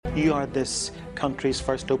You are this country's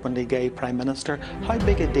first openly gay Prime Minister. How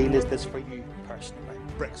big a deal is this for you personally?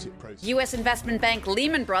 Brexit process. U.S. investment bank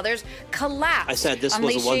Lehman Brothers collapsed. I said this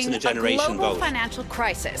was a once-in-a-generation global vote. Financial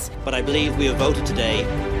crisis. But I believe we have voted today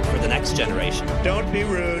for the next generation. Don't be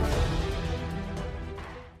rude.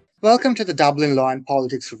 Welcome to the Dublin Law and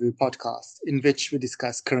Politics Review podcast, in which we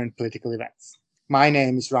discuss current political events. My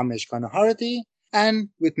name is Ramesh Ganoharati, and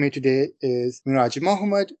with me today is Miraji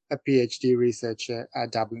Mohammed, a PhD researcher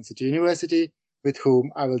at Dublin City University, with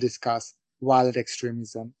whom I will discuss violent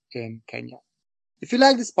extremism in Kenya. If you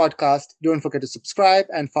like this podcast, don't forget to subscribe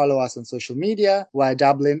and follow us on social media via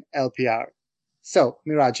Dublin LPR. So,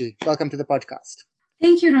 Miraji, welcome to the podcast.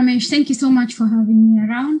 Thank you, Ramesh. Thank you so much for having me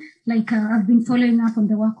around. I've been following up on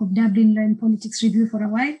the work of Dublin Law and Politics Review for a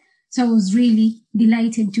while. So I was really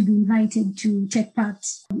delighted to be invited to take part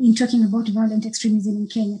in talking about violent extremism in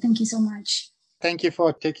Kenya. Thank you so much. Thank you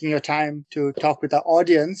for taking your time to talk with our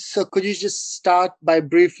audience. So could you just start by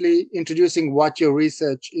briefly introducing what your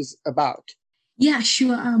research is about? Yeah,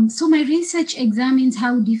 sure. So my research examines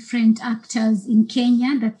how different actors in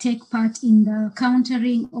Kenya that take part in the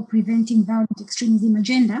countering or preventing violent extremism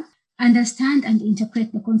agenda understand and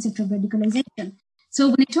interpret the concept of radicalization. So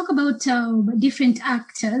when I talk about different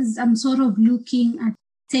actors, I'm sort of looking at,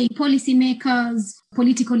 say, policymakers,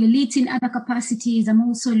 political elites in other capacities. I'm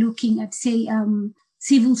also looking at, say,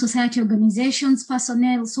 civil society organizations,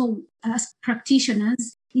 personnel, so as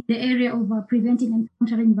practitioners in the area of preventing and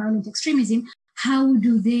countering violent extremism. How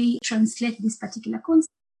do they translate this particular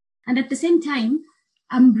concept? And at the same time,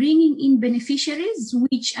 I'm bringing in beneficiaries,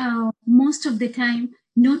 which are most of the time,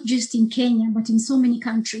 not just in Kenya, but in so many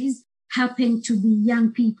countries, happen to be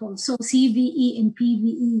young people. So CVE and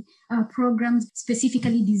PVE programs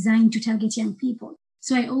specifically designed to target young people.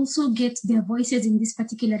 So I also get their voices in this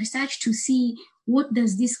particular research to see what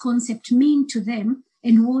does this concept mean to them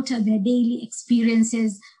and what are their daily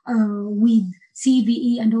experiences with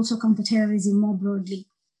CVE and also counterterrorism more broadly.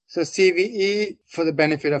 So CVE, for the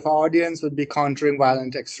benefit of our audience, would be countering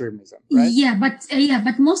violent extremism, right? Yeah,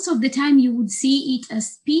 but most of the time you would see it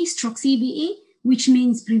as P/CVE, which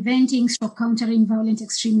means preventing or countering violent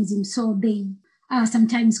extremism. So they are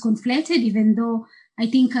sometimes conflated, even though I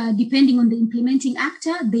think depending on the implementing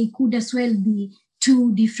actor, they could as well be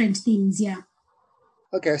two different things, yeah.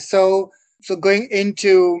 Okay, so going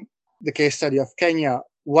into the case study of Kenya,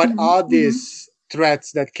 what are these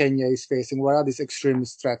threats that Kenya is facing? What are these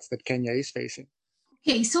extremist threats that Kenya is facing?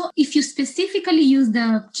 Okay, so if you specifically use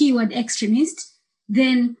the keyword extremist,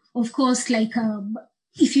 then of course,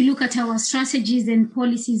 if you look at our strategies and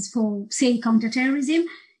policies for, say, counterterrorism,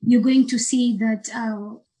 you're going to see that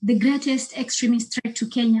the greatest extremist threat to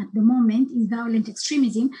Kenya at the moment is violent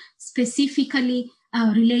extremism, specifically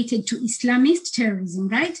related to Islamist terrorism,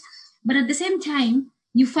 right? But at the same time,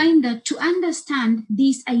 you find that to understand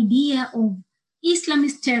this idea of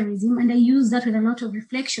Islamist terrorism, and I use that with a lot of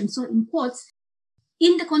reflection, so in quotes,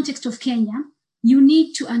 in the context of Kenya, you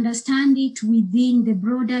need to understand it within the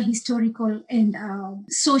broader historical and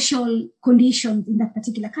social conditions in that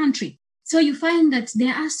particular country. So you find that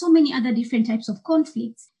there are so many other different types of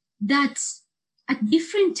conflicts that at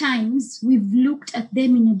different times we've looked at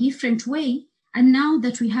them in a different way. And now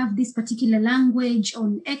that we have this particular language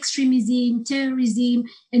on extremism, terrorism,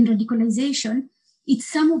 and radicalization, it's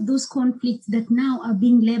some of those conflicts that now are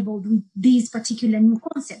being labeled with these particular new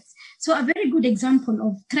concepts. So a very good example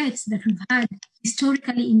of threats that we've had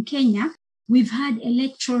historically in Kenya, we've had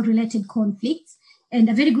electoral-related conflicts. And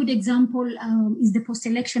a very good example is the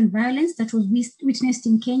post-election violence that was witnessed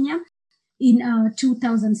in Kenya in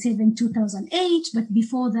 2007, 2008. But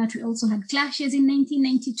before that, we also had clashes in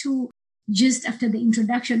 1992, just after the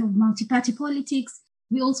introduction of multi-party politics.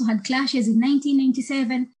 We also had clashes in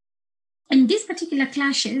 1997. And these particular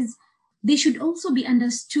clashes, they should also be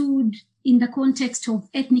understood in the context of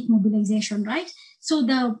ethnic mobilization, right? So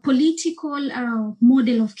the political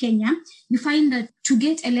model of Kenya, you find that to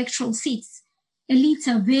get electoral seats, elites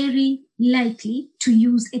are very likely to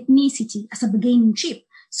use ethnicity as a bargaining chip.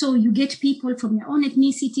 So you get people from your own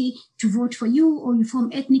ethnicity to vote for you, or you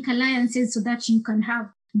form ethnic alliances so that you can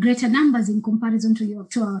have greater numbers in comparison to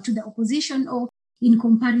the opposition or in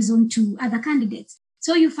comparison to other candidates.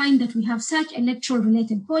 So you find that we have such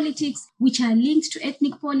electoral-related politics, which are linked to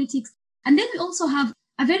ethnic politics. And then we also have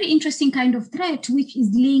a very interesting kind of threat, which is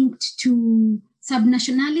linked to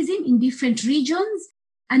subnationalism in different regions.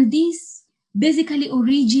 And this basically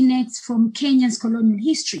originates from Kenya's colonial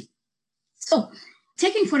history. So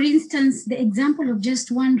taking, for instance, the example of just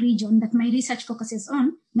one region that my research focuses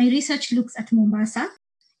on, my research looks at Mombasa.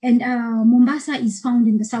 And Mombasa is found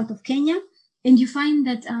in the south of Kenya. And you find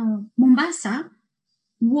that Mombasa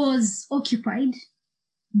was occupied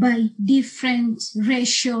by different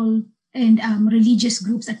racial and religious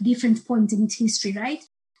groups at different points in its history, right?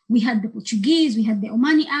 We had the Portuguese, we had the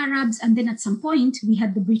Omani Arabs, and then at some point we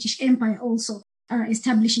had the British Empire also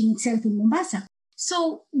establishing itself in Mombasa.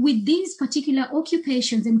 So with these particular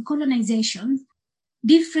occupations and colonizations,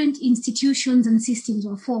 different institutions and systems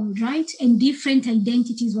were formed, right? And different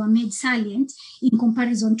identities were made salient in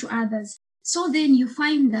comparison to others. So then you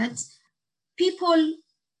find that people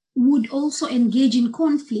would also engage in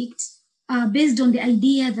conflict based on the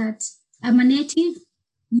idea that I'm a native,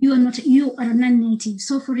 you are a non-native.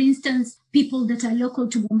 So for instance, people that are local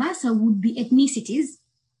to Mombasa would be ethnicities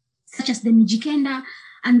such as the Mijikenda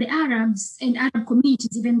and the Arabs and Arab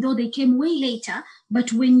communities, even though they came way later.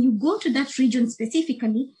 But when you go to that region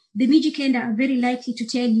specifically, the Mijikenda are very likely to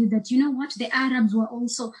tell you that, you know what, the Arabs were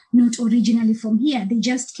also not originally from here. They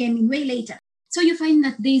just came in way later. So you find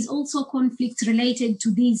that there is also conflicts related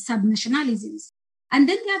to these subnationalisms. And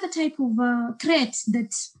then the other type of threat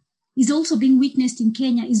that is also being witnessed in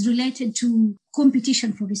Kenya is related to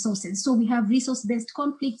competition for resources. So we have resource-based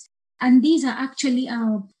conflicts, and these are actually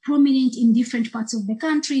prominent in different parts of the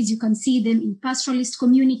countries. You can see them in pastoralist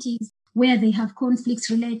communities where they have conflicts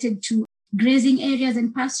related to grazing areas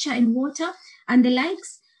and pasture and water and the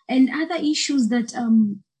likes. And other issues that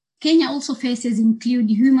Kenya also faces include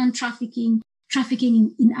human trafficking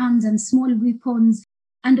in arms and small weapons,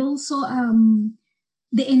 and also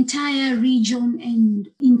the entire region and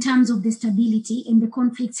in terms of the stability and the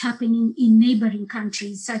conflicts happening in neighboring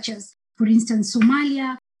countries, such as, for instance,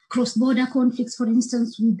 Somalia, cross-border conflicts, for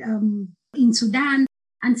instance, with in Sudan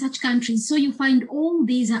and such countries. So you find all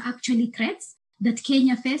these are actually threats that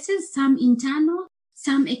Kenya faces, some internal,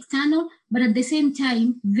 some external, but at the same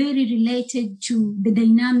time, very related to the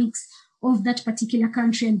dynamics of that particular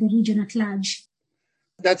country and the region at large.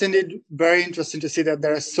 That's indeed very interesting to see that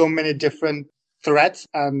there are so many different threats.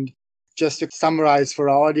 And just to summarize for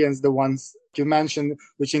our audience, the ones you mentioned,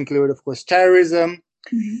 which include, of course, terrorism,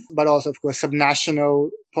 but also, of course, subnational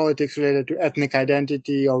politics related to ethnic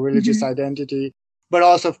identity or religious identity. But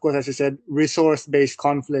also, of course, as you said, resource-based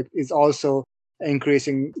conflict is also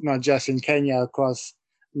increasing, not just in Kenya, across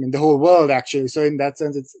the whole world, actually. So in that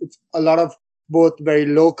sense, it's a lot of both very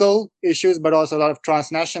local issues, but also a lot of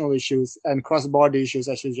transnational issues and cross-border issues,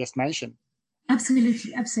 as you just mentioned.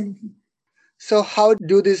 Absolutely, absolutely. So how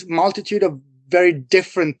do this multitude of very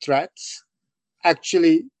different threats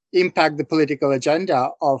actually impact the political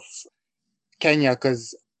agenda of Kenya?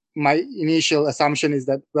 Because my initial assumption is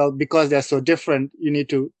that, well, because they're so different, you need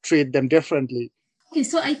to treat them differently. Okay,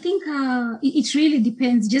 so I think it really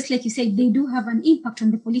depends. Just like you said, they do have an impact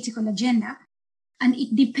on the political agenda. And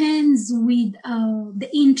it depends with the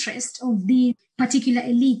interest of the particular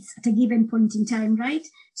elites at a given point in time, right?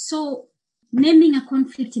 So naming a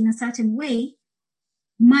conflict in a certain way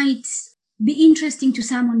might be interesting to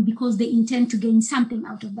someone because they intend to gain something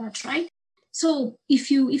out of that, right? So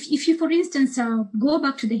if you, for instance, go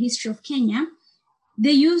back to the history of Kenya,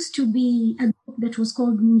 there used to be a group that was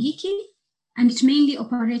called Mungiki, and it mainly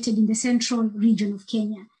operated in the central region of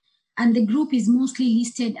Kenya. And the group is mostly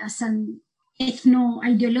listed as an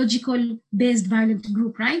ethno-ideological based violent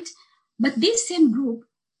group, right? But this same group,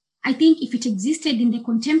 I think if it existed in the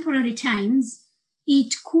contemporary times,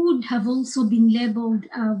 it could have also been labeled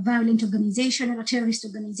a violent organization or a terrorist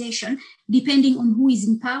organization, depending on who is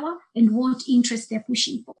in power and what interests they're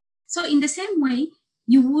pushing for. So in the same way,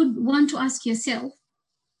 you would want to ask yourself,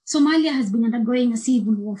 Somalia has been undergoing a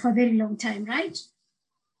civil war for a very long time, right?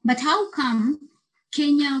 But how come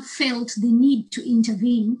Kenya felt the need to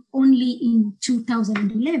intervene only in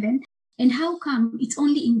 2011? And how come it's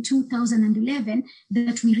only in 2011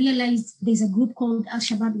 that we realized there's a group called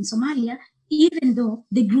Al-Shabaab in Somalia, even though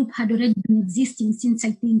the group had already been existing since,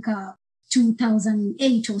 I think,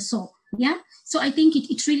 2008 or so? Yeah. So I think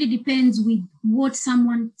it really depends with what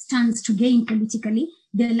someone stands to gain politically.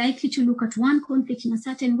 They're likely to look at one conflict in a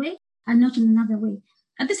certain way and not in another way.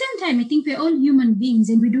 At the same time, I think we're all human beings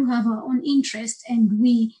and we do have our own interests, and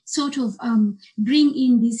we sort of bring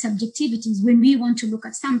in these subjectivities when we want to look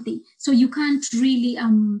at something. So you can't really,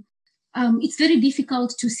 it's very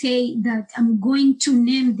difficult to say that I'm going to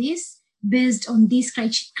name this based on this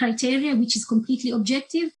criteria, which is completely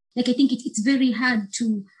objective. Like, I think it's very hard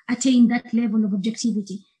to attain that level of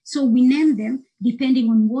objectivity. So we name them depending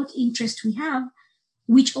on what interest we have,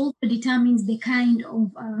 which also determines the kind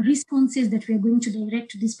of responses that we are going to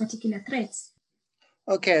direct to these particular threats.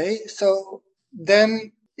 Okay, so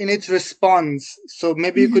then in its response, so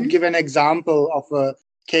maybe you could give an example of a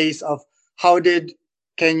case of how did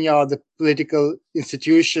Kenya, or the political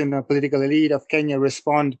institution or political elite of Kenya,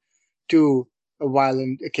 respond to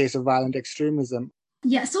a case of violent extremism?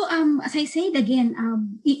 Yeah, so as I said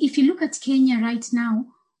again, if you look at Kenya right now,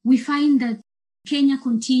 we find that Kenya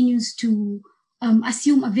continues to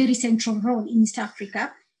assume a very central role in East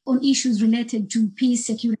Africa on issues related to peace,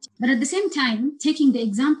 security. But at the same time, taking the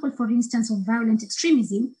example, for instance, of violent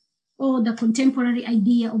extremism or the contemporary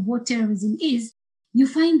idea of what terrorism is, you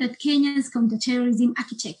find that Kenya's counterterrorism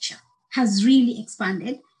architecture has really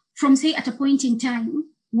expanded from, say, at a point in time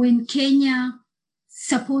when Kenya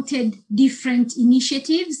supported different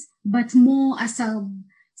initiatives, but more as a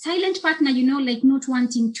silent partner, like not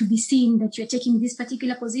wanting to be seen that you're taking this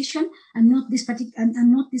particular position and not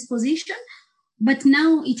this position. But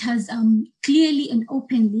now it has clearly and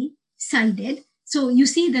openly sided. So you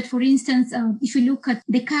see that, for instance, if you look at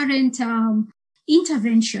the current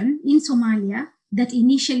intervention in Somalia that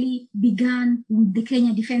initially began with the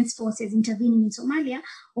Kenya Defense Forces intervening in Somalia,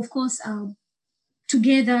 of course,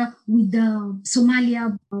 together with the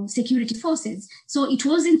Somalia security forces. So it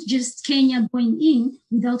wasn't just Kenya going in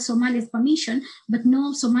without Somalia's permission, but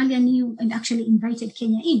no, Somalia knew and actually invited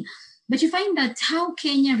Kenya in. But you find that how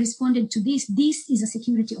Kenya responded to this is a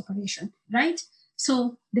security operation, right?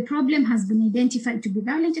 So the problem has been identified to be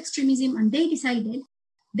violent extremism, and they decided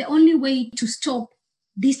the only way to stop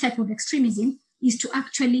this type of extremism is to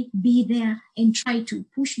actually be there and try to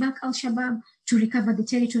push back Al-Shabaab to recover the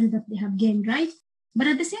territory that they have gained, right? But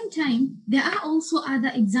at the same time, there are also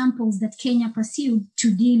other examples that Kenya pursued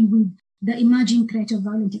to deal with the emerging threat of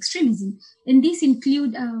violent extremism. And these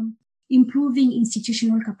include improving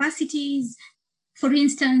institutional capacities. For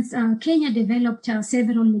instance, Kenya developed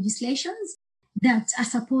several legislations that are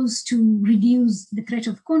supposed to reduce the threat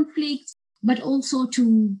of conflict, but also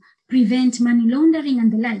to prevent money laundering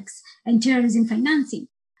and the likes, and terrorism financing.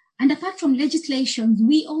 And apart from legislations,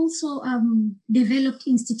 we also developed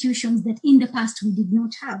institutions that in the past we did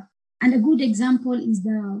not have. And a good example is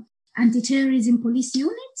the Anti-Terrorism Police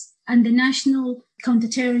Unit and the National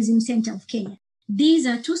Counterterrorism Center of Kenya. These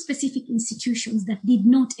are two specific institutions that did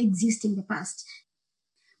not exist in the past.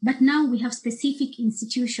 But now we have specific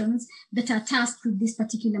institutions that are tasked with this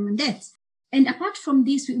particular mandate. And apart from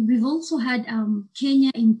this, we've also had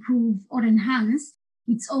Kenya improve or enhance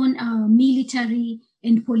its own military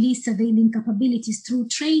and police surveilling capabilities through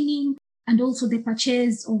training and also the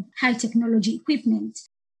purchase of high technology equipment.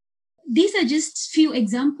 These are just few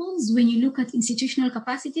examples when you look at institutional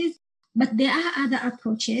capacities, but there are other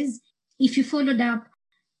approaches. If you followed up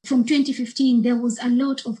from 2015, there was a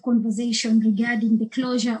lot of conversation regarding the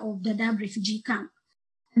closure of the Dadaab refugee camp.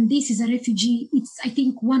 And this is a refugee, it's, I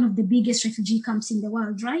think, one of the biggest refugee camps in the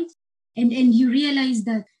world, right? And you realize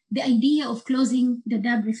that the idea of closing the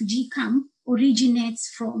Dadaab refugee camp originates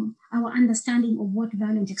from our understanding of what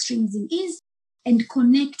violent extremism is and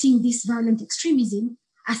connecting this violent extremism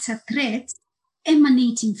as a threat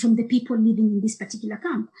emanating from the people living in this particular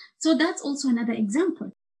camp. So that's also another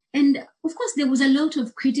example. And of course, there was a lot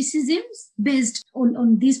of criticisms based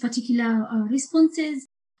on these particular responses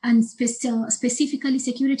and specifically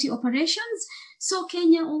security operations. So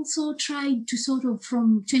Kenya also tried to sort of,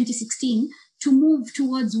 from 2016, to move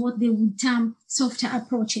towards what they would term softer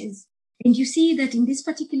approaches. And you see that in this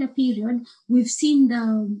particular period, we've seen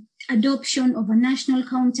the adoption of a national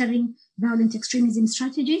countering violent extremism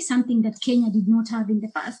strategy, something that Kenya did not have in the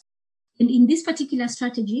past. And in this particular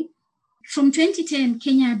strategy, from 2010,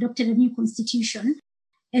 Kenya adopted a new constitution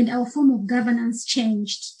and our form of governance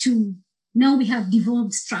changed to, now we have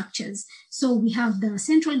devolved structures. So we have the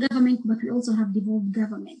central government, but we also have devolved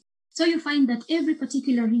government. So you find that every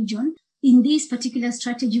particular region in this particular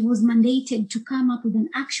strategy was mandated to come up with an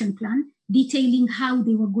action plan detailing how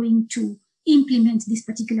they were going to implement these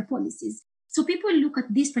particular policies. So people look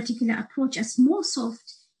at this particular approach as more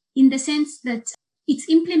soft in the sense that its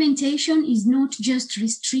implementation is not just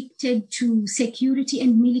restricted to security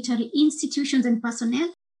and military institutions and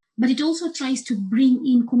personnel, but it also tries to bring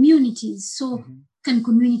in communities. So what can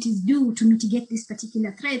communities do to mitigate this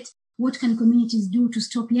particular threat? What can communities do to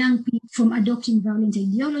stop young people from adopting violent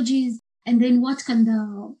ideologies? And then what can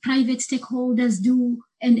the private stakeholders do?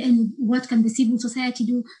 And what can the civil society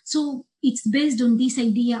do? So it's based on this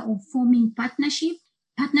idea of forming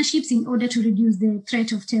partnerships in order to reduce the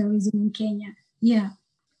threat of terrorism in Kenya. Yeah.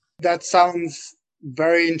 That sounds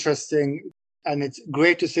very interesting. And it's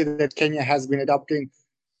great to see that Kenya has been adopting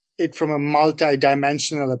it from a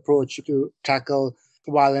multi-dimensional approach to tackle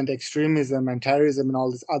violent extremism and terrorism and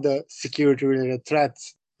all these other security-related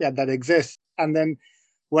threats that exist. And then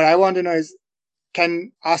what I want to know is,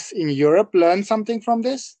 can us in Europe learn something from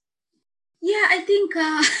this? Yeah, I think,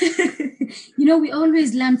 we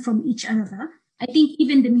always learn from each other. I think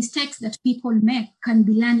even the mistakes that people make can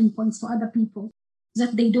be learning points for other people, so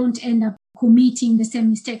that they don't end up committing the same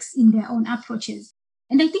mistakes in their own approaches.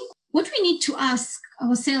 And I think what we need to ask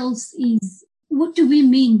ourselves is, what do we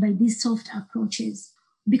mean by these soft approaches?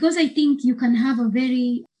 Because I think you can have a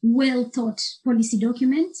very well thought policy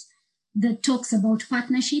document that talks about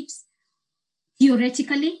partnerships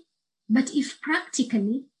theoretically, but if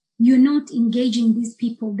practically you're not engaging these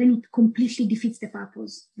people, then it completely defeats the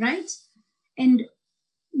purpose, right? And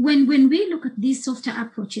when we look at these softer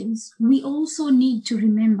approaches, we also need to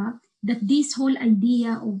remember that this whole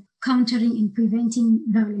idea of countering and preventing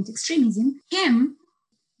violent extremism came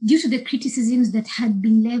due to the criticisms that had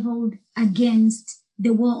been leveled against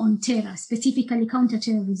the war on terror, specifically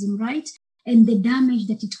counterterrorism, right? And the damage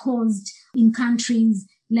that it caused in countries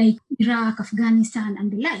like Iraq, Afghanistan,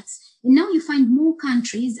 and the likes. And now you find more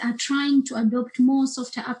countries are trying to adopt more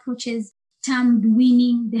softer approaches termed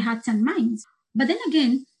winning the hearts and minds. But then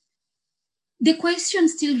again, the question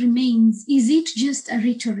still remains, is it just a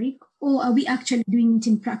rhetoric, or are we actually doing it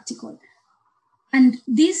in practical? And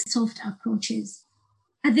these soft approaches,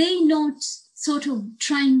 are they not sort of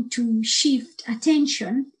trying to shift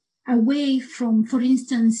attention away from, for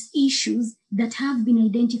instance, issues that have been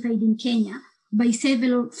identified in Kenya by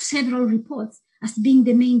several reports as being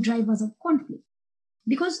the main drivers of conflict?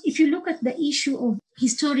 Because if you look at the issue of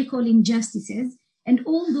historical injustices and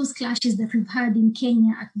all those clashes that we've had in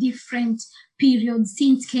Kenya at different periods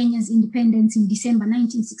since Kenya's independence in December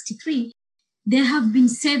 1963, there have been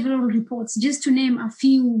several reports. Just to name a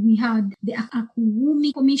few, we had the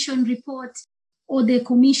Akuwumi Commission report, or the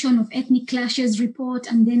Commission of Ethnic Clashes report,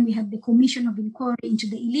 and then we had the Commission of Inquiry into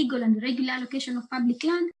the Illegal and Irregular Allocation of Public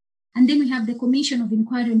Land, and then we have the Commission of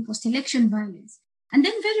Inquiry on Post-Election Violence. And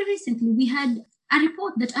then very recently, we had a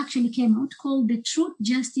report that actually came out called the Truth,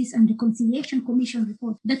 Justice and Reconciliation Commission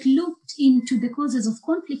report that looked into the causes of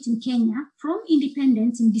conflict in Kenya from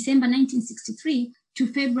independence in December 1963 to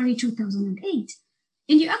February 2008.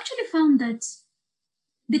 And you actually found that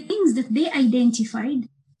the things that they identified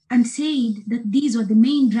and said that these were the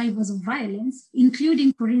main drivers of violence,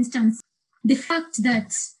 including, for instance, the fact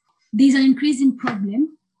that there's an increasing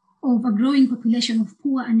problem of a growing population of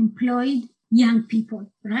poor, unemployed young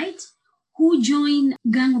people, right? Who join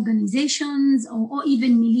gang organizations or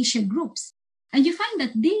even militia groups. And you find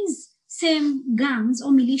that these same gangs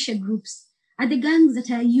or militia groups are the gangs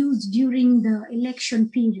that are used during the election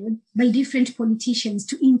period by different politicians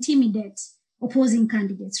to intimidate opposing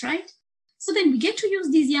candidates, right? So then we get to use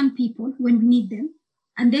these young people when we need them,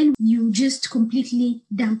 and then you just completely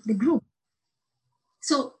dump the group.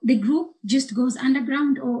 So the group just goes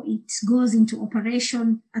underground, or it goes into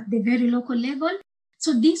operation at the very local level.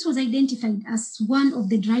 So this was identified as one of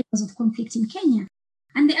the drivers of conflict in Kenya.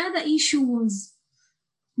 And the other issue was,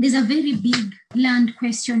 there's a very big land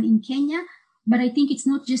question in Kenya, but I think it's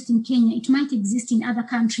not just in Kenya. It might exist in other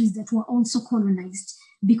countries that were also colonized,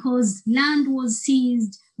 because land was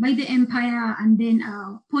seized by the empire, and then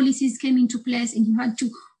policies came into place, and you had to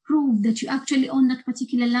prove that you actually own that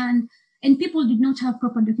particular land, and people did not have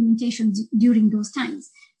proper documentation during those times.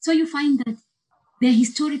 So you find that there are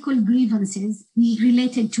historical grievances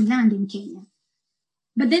related to land in Kenya.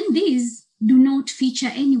 But then these do not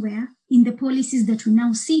feature anywhere in the policies that we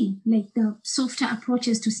now see, like the softer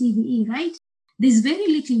approaches to CVE, right? There's very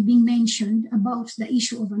little being mentioned about the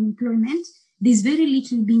issue of unemployment. There's very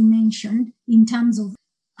little being mentioned in terms of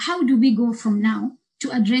how do we go from now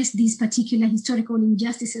to address these particular historical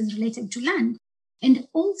injustices related to land? And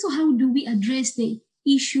also, how do we address the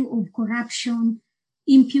issue of corruption,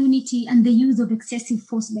 impunity, and the use of excessive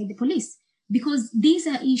force by the police? Because these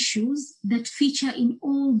are issues that feature in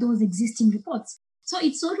all those existing reports. So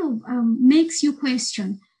it sort of makes you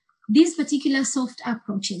question these particular soft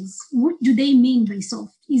approaches. What do they mean by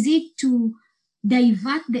soft? Is it to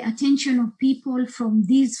divert the attention of people from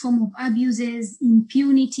these form of abuses,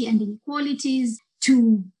 impunity, and inequalities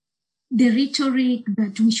to the rhetoric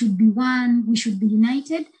that we should be one, we should be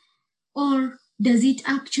united? Or does it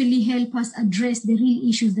actually help us address the real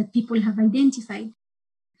issues that people have identified?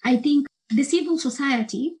 I think the civil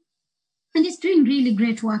society, and it's doing really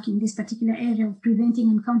great work in this particular area of preventing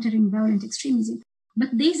and countering violent extremism, but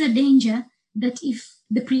there's a danger that if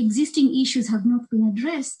the pre-existing issues have not been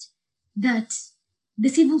addressed, that the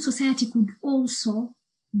civil society could also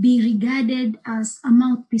be regarded as a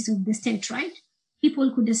mouthpiece of the state, right?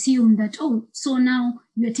 People could assume that, oh, so now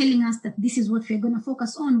you're telling us that this is what we're going to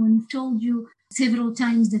focus on when we've told you several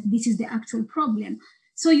times that this is the actual problem.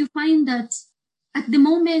 So you find that at the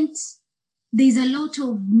moment, there's a lot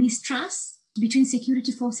of mistrust between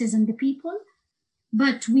security forces and the people.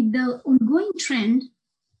 But with the ongoing trend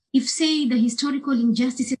if, say, the historical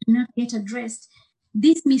injustices do not get addressed,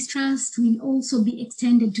 this mistrust will also be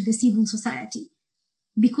extended to the civil society.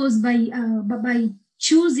 Because by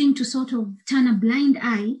choosing to sort of turn a blind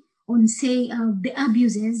eye on, say, the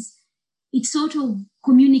abuses, it sort of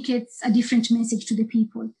communicates a different message to the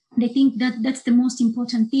people. And I think that that's the most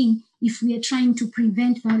important thing. If we are trying to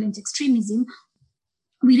prevent violent extremism,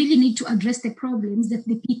 we really need to address the problems that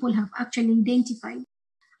the people have actually identified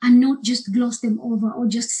and not just gloss them over or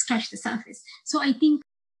just scratch the surface. So I think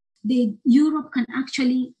Europe can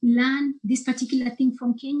actually learn this particular thing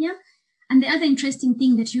from Kenya. And the other interesting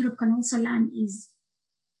thing that Europe can also learn is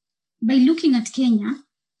by looking at Kenya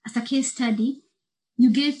as a case study, you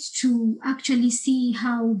get to actually see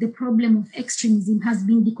how the problem of extremism has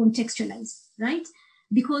been decontextualized, right?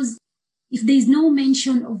 Because if there is no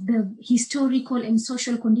mention of the historical and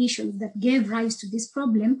social conditions that gave rise to this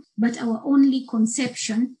problem, but our only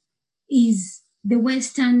conception is the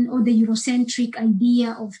Western or the Eurocentric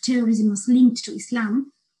idea of terrorism as linked to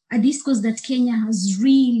Islam, a discourse that Kenya has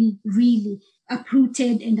really, really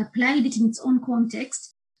uprooted and applied it in its own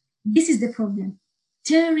context, this is the problem.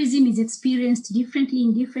 Terrorism is experienced differently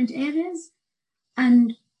in different areas.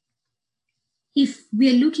 And if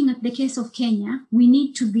we're looking at the case of Kenya, we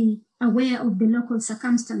need to be aware of the local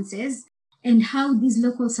circumstances and how these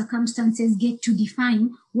local circumstances get to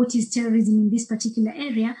define what is terrorism in this particular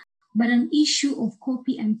area. But an issue of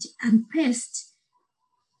copy and paste,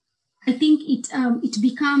 I think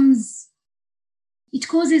it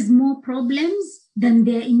causes more problems than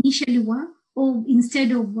there initially were. Or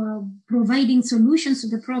instead of providing solutions to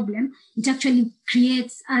the problem, it actually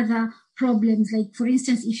creates other problems. Like, for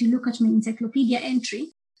instance, if you look at my encyclopedia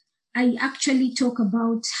entry, I actually talk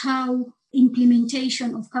about how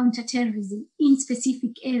implementation of counterterrorism in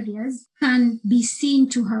specific areas can be seen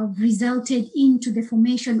to have resulted into the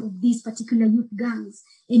formation of these particular youth gangs.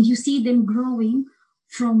 And you see them growing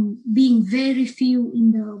from being very few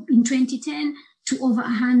in 2010 to over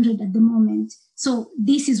 100 at the moment. So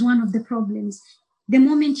this is one of the problems. The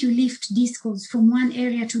moment you lift discourse from one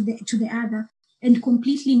area to the other and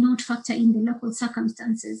completely not factor in the local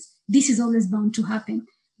circumstances, this is always bound to happen.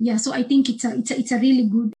 Yeah, so I think it's a really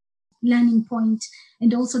good learning point.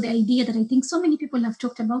 And also the idea that I think so many people have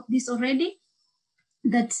talked about this already,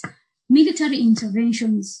 that military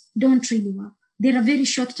interventions don't really work. They're a very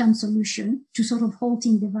short-term solution to sort of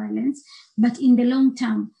halting the violence. But in the long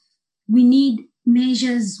term, we need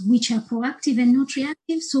measures which are proactive and not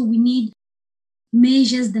reactive. So we need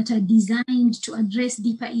measures that are designed to address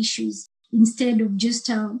deeper issues instead of just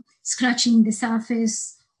scratching the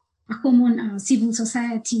surface. A common civil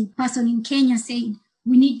society person in Kenya said,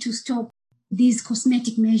 we need to stop these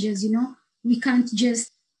cosmetic measures, We can't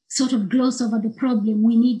just sort of gloss over the problem.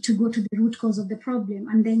 We need to go to the root cause of the problem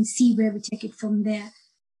and then see where we take it from there.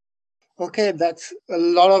 Okay, that's a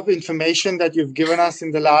lot of information that you've given us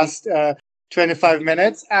in the last 25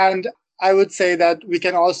 minutes. And I would say that we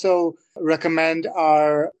can also recommend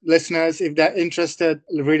our listeners, if they're interested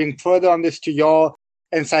in reading further on this, to your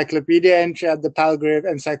encyclopedia entry at the Palgrave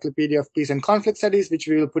Encyclopedia of Peace and Conflict Studies, which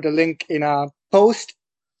we will put a link in our post.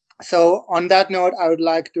 So on that note, I would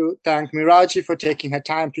like to thank Miraji for taking her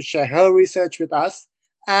time to share her research with us.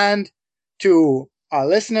 And to our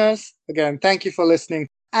listeners, again, thank you for listening.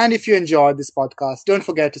 And if you enjoyed this podcast, don't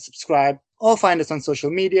forget to subscribe or find us on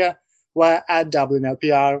social media. We're at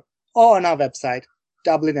DublinLPR or on our website,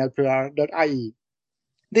 dublinlpr.ie.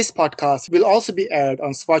 This podcast will also be aired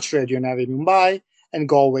on Swatch Radio Navi Mumbai and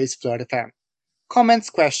Galway's Flirt FM. Comments,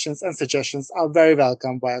 questions, and suggestions are very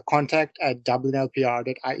welcome via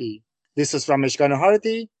contact@dublinlpr.ie. This is Ramesh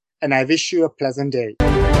Ganoharati, and I wish you a pleasant day.